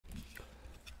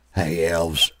Hey,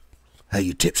 elves. Hey,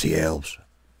 you tipsy elves.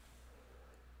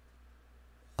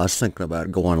 I was thinking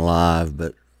about going live,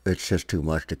 but it's just too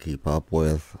much to keep up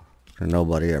with. And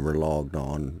nobody ever logged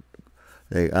on.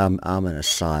 I'm in a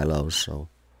silo, so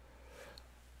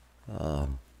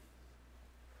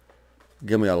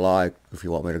give me a like if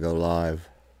you want me to go live.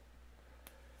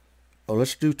 Oh,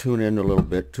 let's tune in a little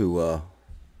bit to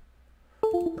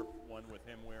one with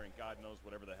him wearing God knows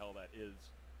whatever the hell that is,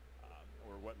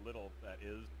 or what little that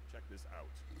is. Check this out.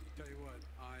 Tell you what,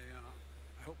 I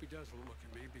hope he does look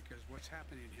at me, because what's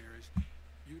happening here is,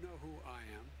 you know who I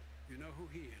am, you know who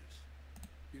he is,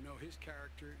 you know his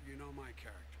character, you know my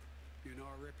character, you know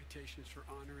our reputations for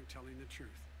honor and telling the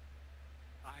truth.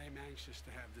 I am anxious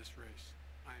to have this race.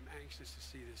 I am anxious to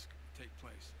see this take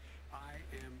place.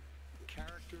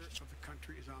 Character of the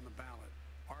country is on the ballot.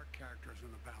 Our character is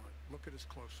on the ballot. Look at us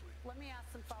closely. Let me ask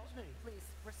some follow-up. Please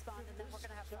respond, and then we're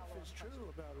going to have follow-up. If this stuff is true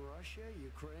about Russia,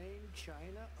 Ukraine,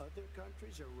 China, other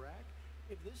countries, Iraq,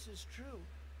 if this is true,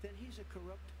 then he's a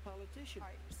corrupt politician.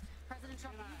 All right, President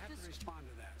Trump, and I have to respond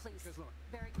to that. Please, because look,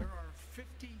 there are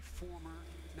 50 former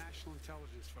national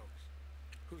intelligence folks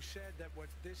who said that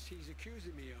what he's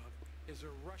accusing me of is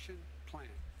a Russian plan.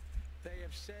 They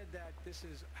have said that this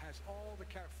has all the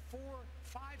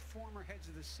five former heads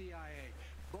of the CIA,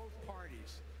 both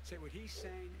parties, say what he's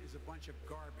saying is a bunch of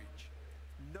garbage.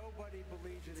 Nobody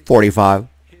believes it. 45.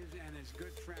 His and his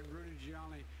good friend Rudy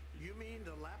Giuliani. You mean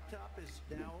the laptop is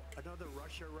now another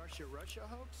Russia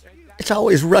hoax? It's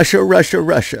always Russia, Russia,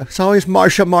 Russia. It's always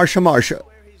Marsha, Marsha, Marsha.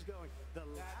 Where he's going. The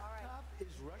laptop is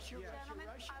Russia,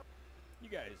 Russia. You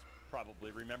guys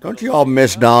probably remember. Don't you all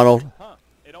miss Donald? Huh.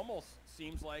 It almost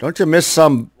seems like. Don't you miss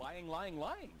some? Lying.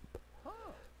 Huh.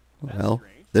 Well,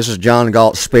 strange. this is John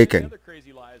Galt speaking. Other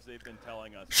crazy lies they've been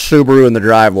telling us. Subaru in the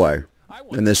driveway.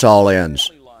 And this all ends.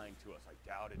 Lying to us. I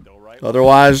doubt it, though, right?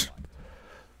 Otherwise,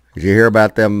 did you hear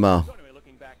about them So anyway,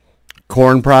 looking back,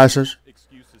 corn prices?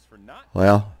 excuses for not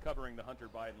Well, covering the Hunter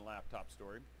Biden laptop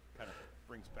story kind of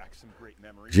brings back some great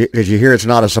memories. did you hear it's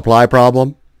not a supply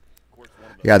problem?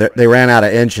 Yeah, they ran out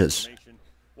of inches.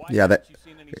 Yeah,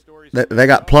 they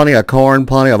got plenty of corn,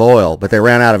 plenty of oil, but they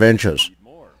ran out of inches.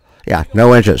 Yeah,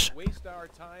 no inches. Waste our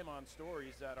time on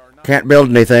stories that are not Can't build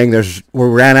anything. We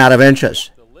ran out of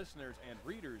inches. the listeners and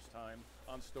readers' time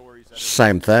on stories that are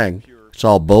Same thing. pure. It's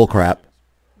all bull crap.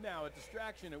 Now, a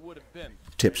distraction it would have been.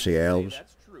 Tipsy Say elves.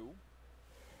 That's true.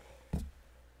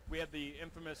 We had the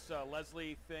infamous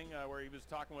Leslie thing where he was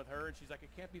talking with her, and she's like, "It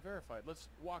can't be verified." Let's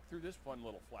walk through this fun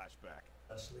little flashback.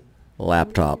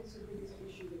 Laptop.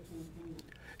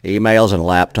 Emails and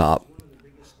laptop. One of the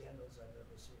biggest scandals I've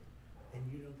ever seen.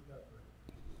 And you don't cover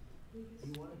it.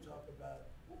 You want to talk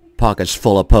about Pockets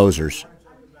full of posers.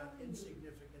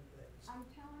 insignificant things. I'm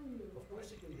telling you. Of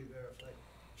course it can be verified.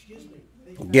 Excuse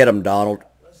me. Get him, Donald.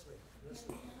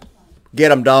 Leslie.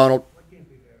 Get him, Donald. What can't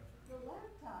be verified? The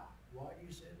laptop. Why do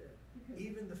you say that?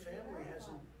 Even the family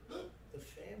hasn't. The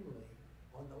family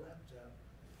on the laptop.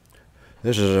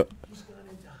 This is He's gone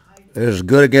into hiding. this is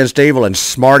good against evil and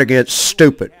smart against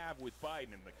stupid. Have with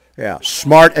Biden and the Yeah,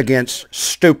 smart against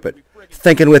stupid.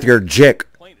 Thinking with your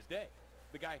jick. plain as day.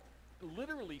 The guy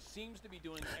literally seems to be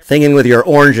doing Thinking with your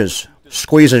oranges.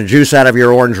 Squeezing juice out of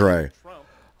your orange ray. Trump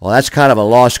Well, that's kind of a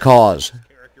lost cause.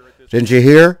 character at this Didn't you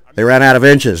hear? They ran out of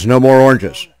inches. No more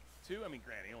oranges. too. I mean,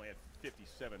 granted, he only had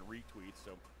 57 retweets,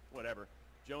 so whatever.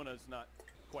 Jonah's not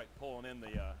quite pulling in the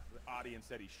audience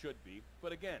that he should be.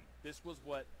 But again, this was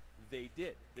what they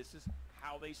did. This is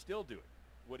how they still do it.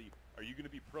 What are you going to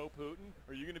be pro-Putin?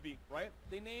 Are you going to be right?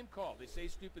 They name call. They say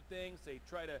stupid things. They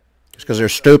try to Just because they're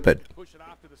stupid. push it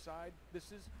off to the side.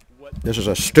 This is what. This is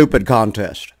a stupid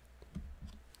contest.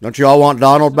 Don't you all want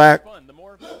Donald back? Fun. The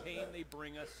more pain they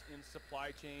bring us in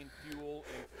supply chain, fuel,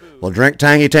 and food. Well, drink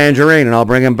Tangy Tangerine and I'll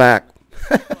bring him back.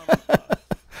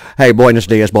 Hey, buenos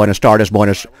dias, buenos tardes,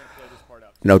 buenos We're going to play this part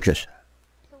out. noches.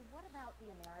 So what about the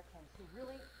Americans who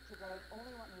really today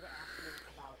only want me to ask you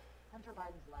about Hunter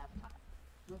Biden's laptop?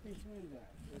 Nothing's doing that.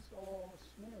 It's all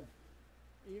smear.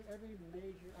 Every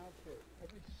major outfit,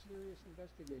 every serious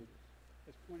investigator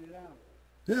has pointed out.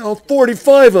 Yeah, all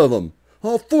 45 of them.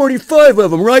 All 45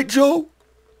 of them, right, Joe?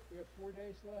 We have 4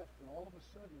 days left, and all of a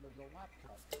sudden there's a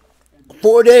laptop. And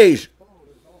 4 days.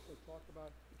 there's also talk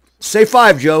about Say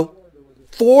 5, Joe.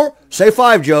 4? Say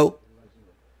 5, Joe.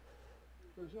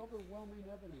 there's overwhelming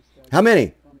evidence that How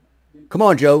many? Come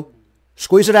on, Joe.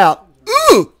 Squeeze it out.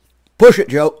 Ooh! Push it,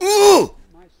 Joe. Ooh!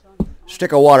 my son,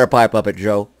 Stick a water pipe up it,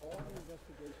 Joe. all the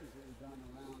investigations that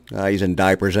were done around He's in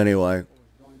diapers anyway. what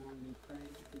was going on in Ukraine,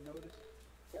 if you notice,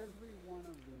 every one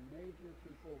of the major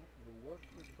people who worked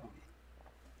with Trump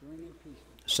during impeachment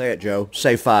Say it, Joe.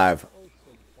 Say 5. oath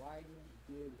said Biden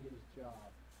did his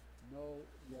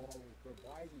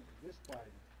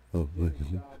Oh,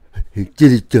 he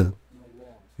did his job.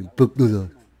 He broke the law.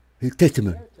 His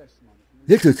testimony.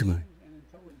 Their testimony.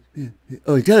 Yeah.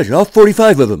 Oh, intelligent. All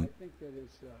 45 of them. I think that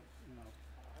it's,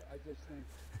 I just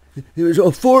think There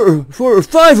was four or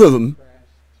five of them. crass,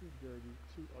 too dirty,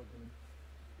 too ugly,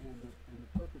 and the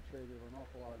perpetrator of an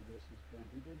awful lot of this has been,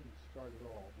 he didn't start it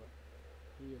all, but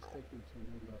he has taken to a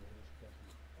new level this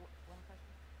president.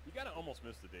 You gotta almost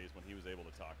miss the days when he was able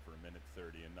to talk for a minute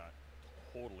 30 and not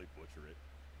totally butcher it.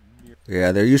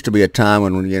 Yeah, there used to be a time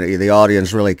when the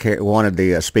audience really wanted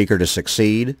the speaker to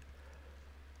succeed.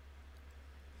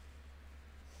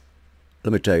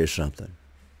 Let me tell you something.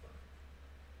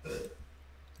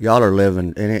 Y'all are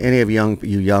living. Any of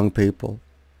you young people.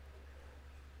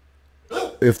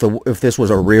 If this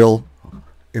was real,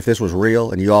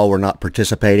 and you all were not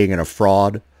participating in a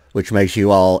fraud, which makes you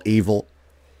all evil.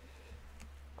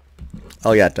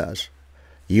 Oh yeah, it does.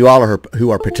 You all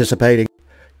who are participating.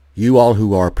 You all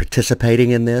who are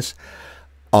participating in this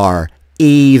are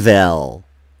evil.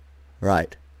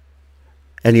 Right.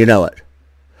 And you know it.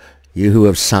 You who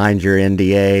have signed your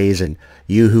NDAs and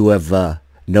you who have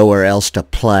nowhere else to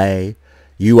play.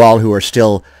 You all who are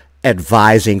still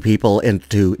advising people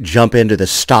to jump into the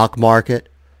stock market.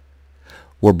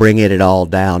 We're bringing it all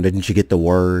down. Didn't you get the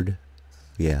word?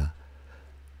 Yeah.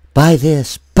 Buy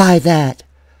this, buy that.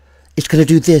 It's going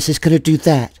to do this, it's going to do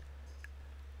that.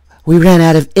 We ran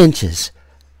out of inches.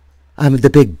 I'm the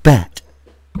big bet.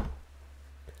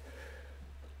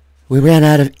 We ran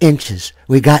out of inches.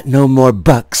 We got no more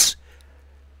bucks.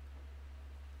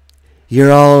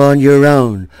 You're all on your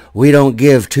own. We don't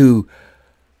give 2,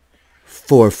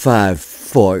 4, 5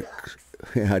 forks.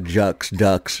 Yeah, jucks,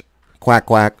 ducks. Quack,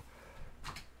 quack.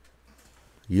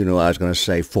 You know I was going to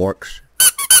say forks.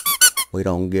 We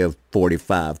don't give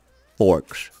 45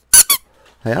 forks.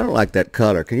 Hey, I don't like that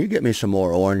color. Can you get me some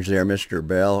more orange there, Mr.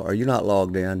 Bell? Are you not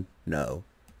logged in? No.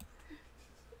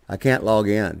 I can't log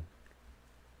in.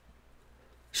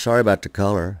 Sorry about the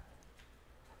color.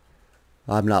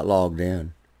 I'm not logged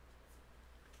in.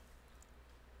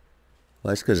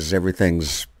 Well, that's because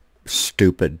everything's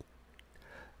stupid.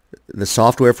 The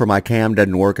software for my cam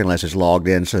doesn't work unless it's logged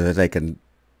in so that they can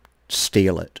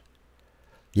steal it.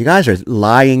 You guys are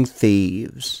lying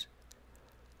thieves.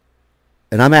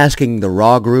 And I'm asking the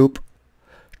Raw group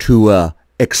to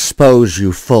expose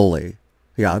you fully.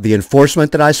 Yeah, the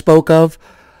enforcement that I spoke of,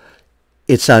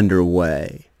 it's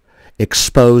underway.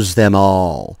 Expose them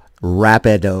all.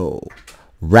 Rapido.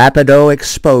 Rapido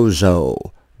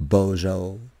exposo.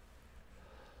 Bozo.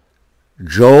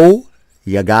 Joe,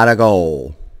 you gotta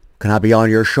go. Can I be on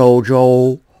your show,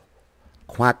 Joe?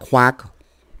 Quack, quack.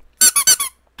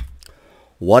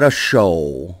 What a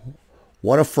show.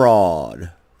 What a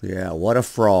fraud. Yeah, what a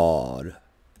fraud.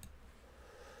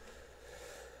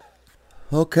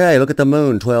 Okay, look at the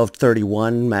moon.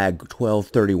 1231, mag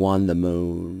 1231, the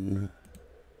moon.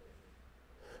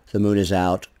 The moon is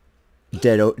out.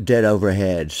 Dead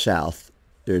overhead, south.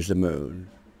 There's the moon.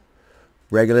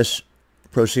 Regulus,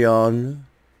 Procyon,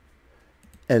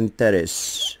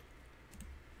 Enteris.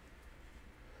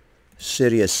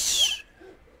 Sirius.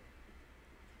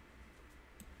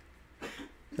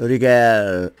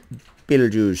 Regal,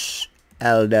 Betelgeuse,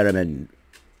 Aldebaran,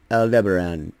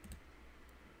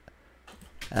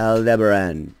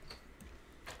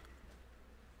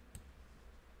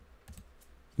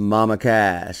 Mama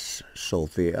Cass,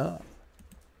 Sophia,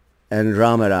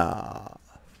 Andromeda,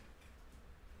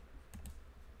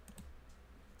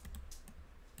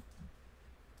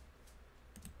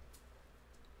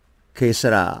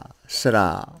 Kesara,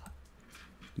 Sara,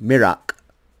 Mirak,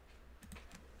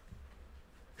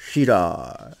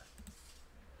 Shidar,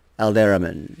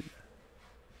 Alderaman,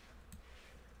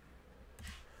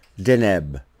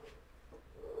 Deneb,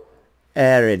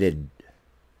 Aridid,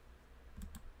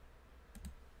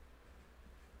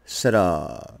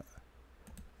 Sadar,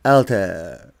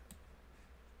 Alter,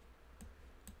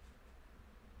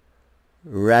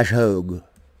 Rashhog,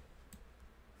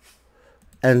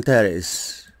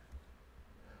 Antares,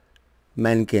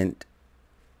 Mankint,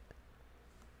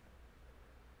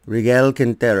 Rigel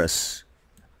Quinteros,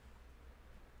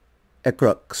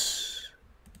 Ecrux,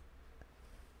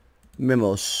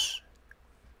 Mimos,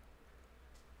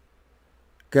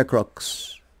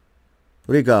 Gecrux,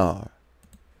 Rigar,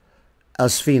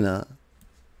 Alsfina,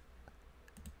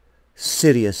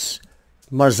 Sirius,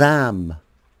 Marzam.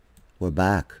 We're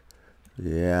back.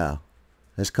 Yeah.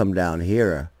 Let's come down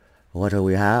here. What do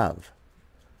we have?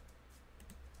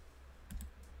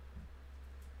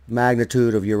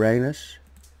 Magnitude of Uranus,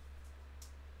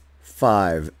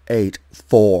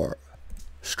 584.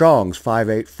 Strong's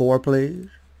 584, please.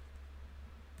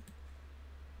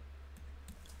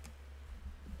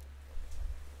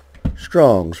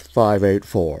 Strong's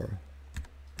 584.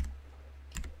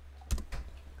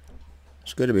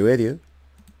 It's good to be with you.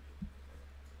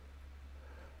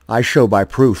 I show by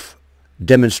proof,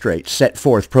 demonstrate, set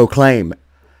forth, proclaim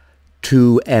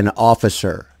to an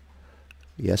officer.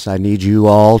 Yes, I need you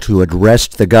all to address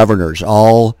the governors,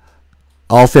 all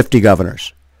 50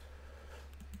 governors.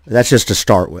 That's just to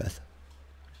start with.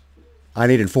 I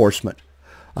need enforcement.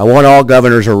 I want all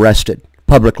governors arrested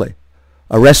publicly.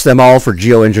 Arrest them all for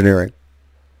geoengineering.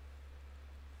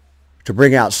 To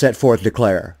bring out, set forth,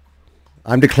 declare.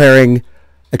 I'm declaring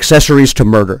accessories to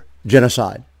murder,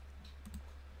 genocide.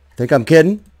 Think I'm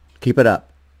kidding? Keep it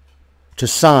up. To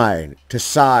sign, to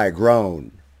sigh,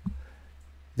 groan.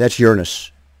 That's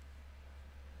Uranus.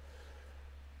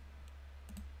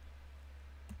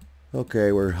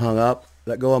 Okay, we're hung up.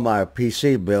 Let go of my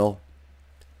PC, Bill.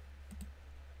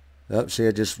 Oh, see,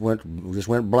 it just went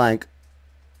blank.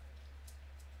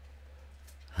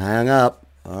 Hang up.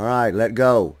 All right, let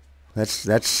go.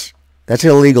 That's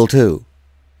illegal too.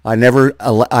 I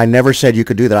never said you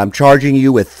could do that. I'm charging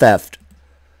you with theft.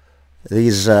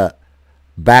 These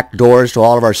back doors to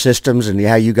all of our systems and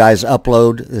how you guys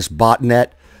upload this botnet.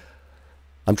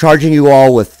 I'm charging you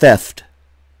all with theft.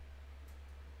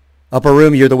 Upper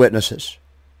room, you're the witnesses.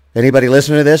 Anybody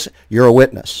listening to this, you're a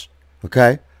witness.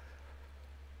 Okay?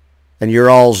 And you're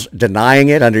all denying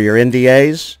it under your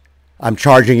NDAs. I'm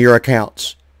charging your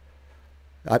accounts.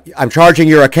 I'm charging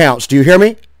your accounts. Do you hear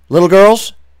me? Little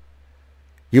girls?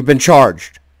 You've been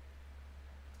charged.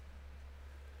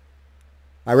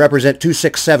 I represent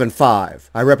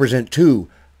 2675. I represent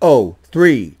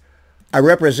 203. I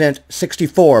represent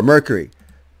 64 Mercury.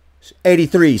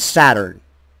 83 Saturn.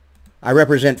 I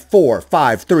represent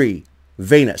 453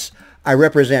 Venus. I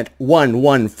represent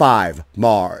 115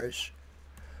 Mars.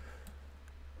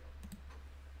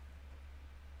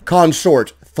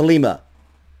 Consort Thelema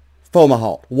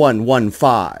Fomalhaut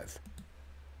 115.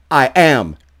 I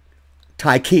am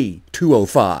Tyche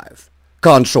 205.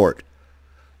 Consort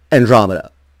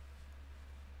Andromeda.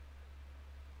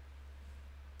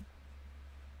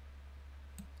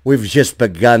 We've just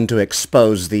begun to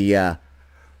expose the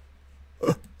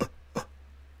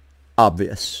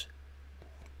obvious.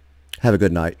 Have a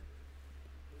good night.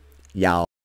 Y'all.